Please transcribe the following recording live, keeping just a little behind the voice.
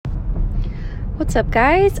What's up,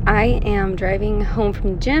 guys? I am driving home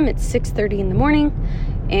from the gym. It's 6:30 in the morning,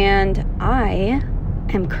 and I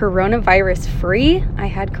am coronavirus free. I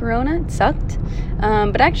had corona. It sucked,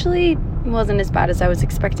 but actually it wasn't as bad as I was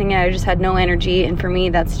expecting it. I just had no energy, and for me,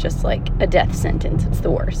 that's just like a death sentence. It's the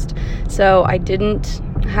worst. So I didn't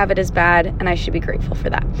have it as bad, and I should be grateful for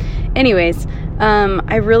that. Anyways,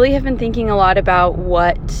 I really have been thinking a lot about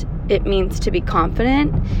what it means to be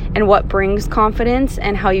confident and what brings confidence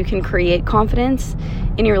and how you can create confidence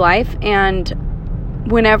in your life. And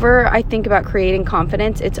whenever I think about creating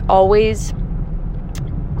confidence, it's always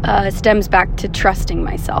stems back to trusting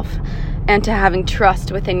myself and to having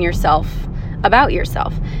trust within yourself about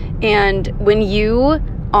yourself. And when you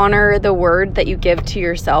honor the word that you give to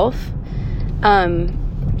yourself,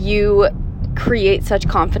 you create such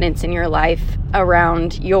confidence in your life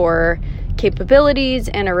around your capabilities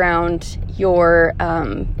and around your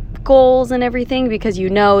goals and everything, because you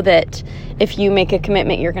know that if you make a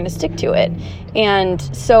commitment, you're going to stick to it. And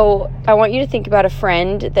so I want you to think about a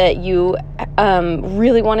friend that you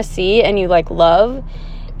really want to see and you love,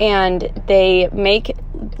 and they make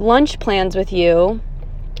lunch plans with you,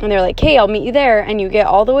 and they're like, hey, I'll meet you there, and you get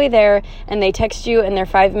all the way there, and they text you, and they're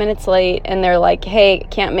 5 minutes late, and they're like, hey,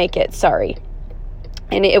 can't make it, sorry.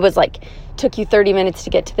 And it was took you 30 minutes to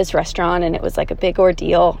get to this restaurant, and it was a big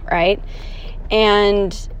ordeal, right?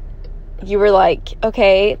 And you were like,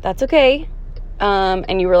 okay, that's okay.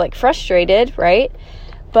 And you were frustrated, right?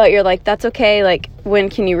 But you're like, that's okay. When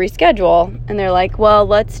can you reschedule? And they're like, well,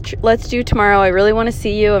 let's do tomorrow. I really want to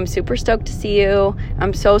see you. I'm super stoked to see you.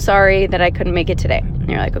 I'm so sorry that I couldn't make it today. And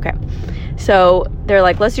you're like, okay. So they're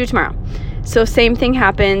like, let's do tomorrow. So same thing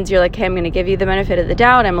happens. You're like, hey, I'm going to give you the benefit of the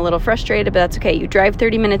doubt. I'm a little frustrated, but that's okay. You drive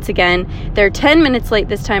 30 minutes again. They're 10 minutes late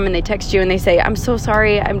this time, and they text you and they say, I'm so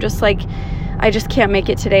sorry. I'm just I just can't make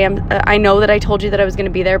it today. I know that I told you that I was going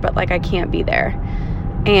to be there, but I can't be there.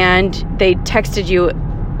 And they texted you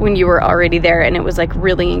when you were already there, and it was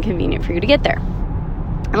really inconvenient for you to get there.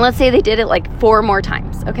 And let's say they did it 4 more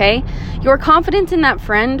times, okay? Your confidence in that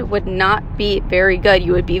friend would not be very good.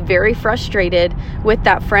 You would be very frustrated with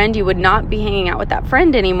that friend. You would not be hanging out with that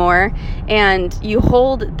friend anymore. And you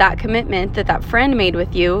hold that commitment that friend made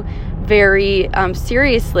with you very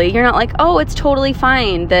seriously. You're not like, oh, it's totally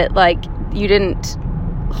fine that you didn't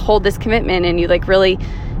hold this commitment and you really,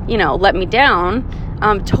 let me down.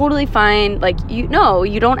 Totally fine. You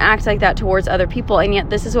don't act like that towards other people. And yet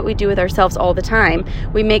this is what we do with ourselves all the time.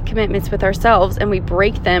 We make commitments with ourselves and we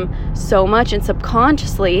break them so much, and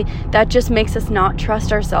subconsciously that just makes us not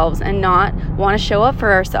trust ourselves and not want to show up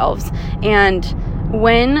for ourselves. And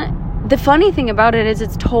the funny thing about it is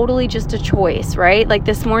it's totally just a choice, right?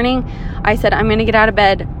 This morning I said, I'm going to get out of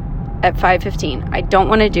bed at 5:15. I don't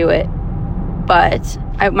want to do it, but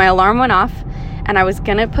my alarm went off. And I was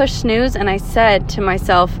going to push snooze, and I said to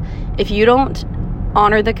myself, if you don't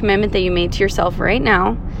honor the commitment that you made to yourself right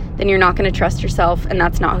now, then you're not going to trust yourself, and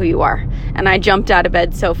that's not who you are. And I jumped out of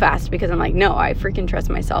bed so fast because I'm like, no, I freaking trust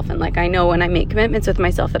myself. And I know when I make commitments with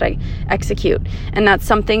myself that I execute. And that's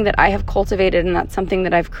something that I have cultivated, and that's something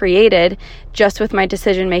that I've created just with my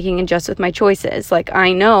decision making and just with my choices.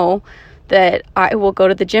 I know that I will go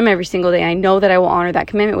to the gym every single day. I know that I will honor that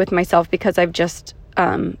commitment with myself because I've just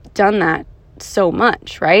done that so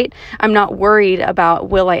much, right? I'm not worried about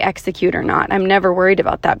will I execute or not. I'm never worried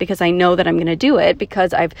about that because I know that I'm going to do it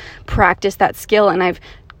because I've practiced that skill, and I've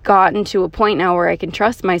gotten to a point now where I can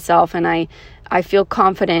trust myself, and I feel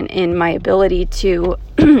confident in my ability to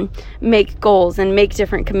make goals and make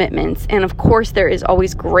different commitments. And of course, there is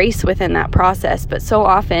always grace within that process, but so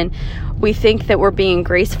often we think that we're being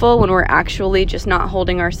graceful when we're actually just not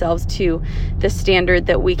holding ourselves to the standard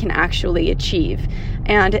that we can actually achieve.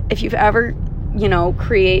 And if you've ever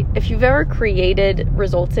created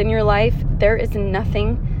results in your life, there is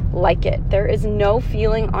nothing like it. There is no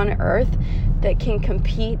feeling on earth that can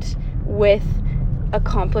compete with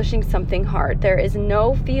accomplishing something hard. There is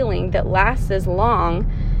no feeling that lasts as long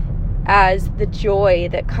as the joy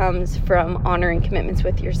that comes from honoring commitments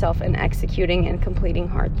with yourself and executing and completing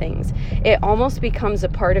hard things. It almost becomes a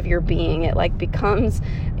part of your being. It becomes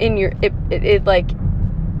in your, it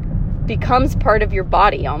becomes part of your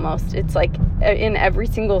body almost. It's in every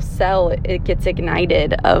single cell it gets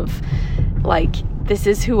ignited of this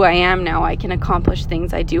is who I am now. I can accomplish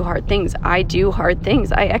things. I do hard things.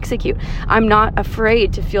 I execute. I'm not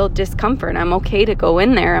afraid to feel discomfort. I'm okay to go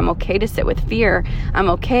in there. I'm okay to sit with fear. I'm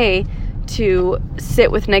okay to sit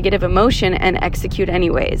with negative emotion and execute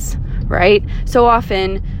anyways, right? So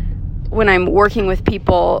often when I'm working with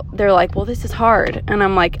people, they're like, well, this is hard. And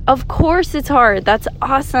I'm like, of course it's hard. That's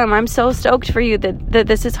awesome. I'm so stoked for you that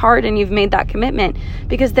this is hard and you've made that commitment.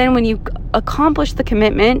 Because then when you accomplish the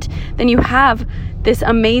commitment, then you have this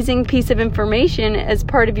amazing piece of information as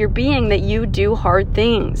part of your being that you do hard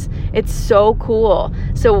things. It's so cool.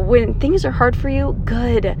 So when things are hard for you,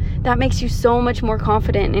 good. That makes you so much more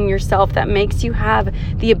confident in yourself. That makes you have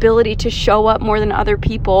the ability to show up more than other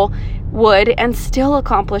people would and still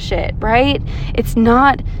accomplish it, right? It's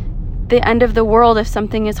not the end of the world if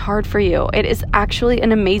something is hard for you. It is actually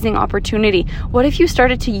an amazing opportunity. What if you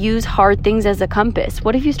started to use hard things as a compass?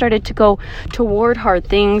 What if you started to go toward hard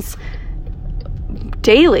things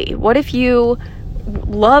daily? What if you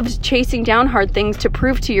loved chasing down hard things to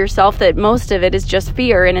prove to yourself that most of it is just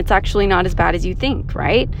fear and it's actually not as bad as you think,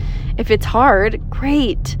 right? If it's hard,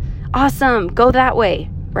 great, awesome, go that way,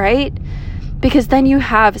 right? Because then you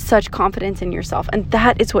have such confidence in yourself. And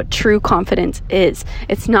that is what true confidence is.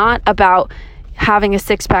 It's not about having a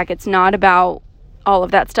six-pack. It's not about all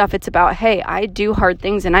of that stuff. It's about, hey, I do hard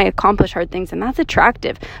things and I accomplish hard things, and that's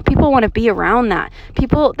attractive. People want to be around that.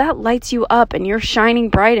 People, that lights you up and you're shining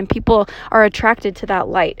bright and people are attracted to that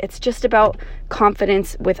light. It's just about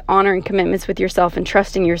confidence with honor and commitments with yourself and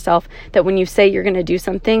trusting yourself that when you say you're going to do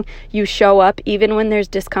something, you show up even when there's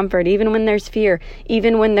discomfort, even when there's fear,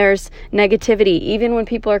 even when there's negativity, even when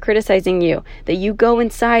people are criticizing you, that you go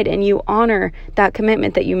inside and you honor that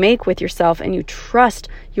commitment that you make with yourself and you trust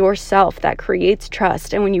yourself. That creates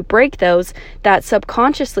trust. And when you break those, that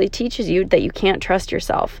subconsciously teaches you that you can't trust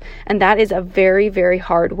yourself. And that is a very, very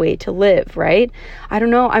hard way to live, right? I don't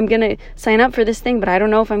know, I'm going to sign up for this thing, but I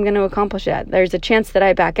don't know if I'm going to accomplish it. There's a chance that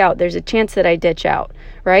I back out. There's a chance that I ditch out,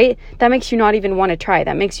 right? That makes you not even want to try.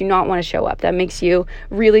 That makes you not want to show up. That makes you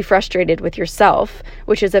really frustrated with yourself,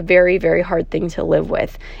 which is a very, very hard thing to live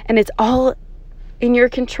with. And it's all in your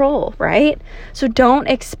control, right? So don't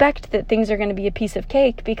expect that things are going to be a piece of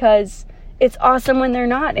cake, because it's awesome when they're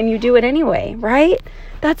not and you do it anyway, right?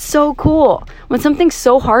 That's so cool. When something's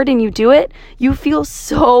so hard and you do it, you feel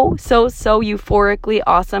so euphorically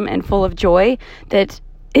awesome and full of joy that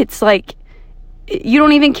it's like you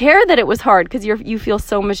don't even care that it was hard, because you feel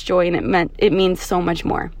so much joy and it means so much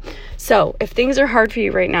more. So if things are hard for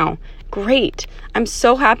you right now, great. I'm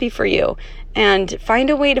so happy for you. And find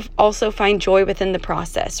a way to also find joy within the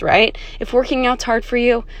process, right? If working out's hard for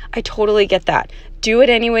you, I totally get that. Do it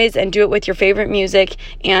anyways, and do it with your favorite music,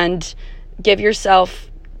 and give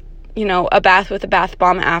yourself, a bath with a bath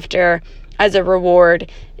bomb after as a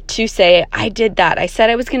reward to say, I did that. I said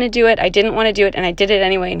I was going to do it. I didn't want to do it, and I did it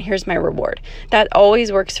anyway, and here's my reward. That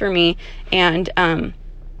always works for me. And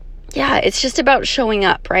it's just about showing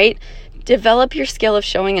up, right? Develop your skill of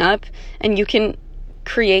showing up, and you can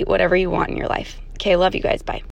create whatever you want in your life. Okay, love you guys. Bye.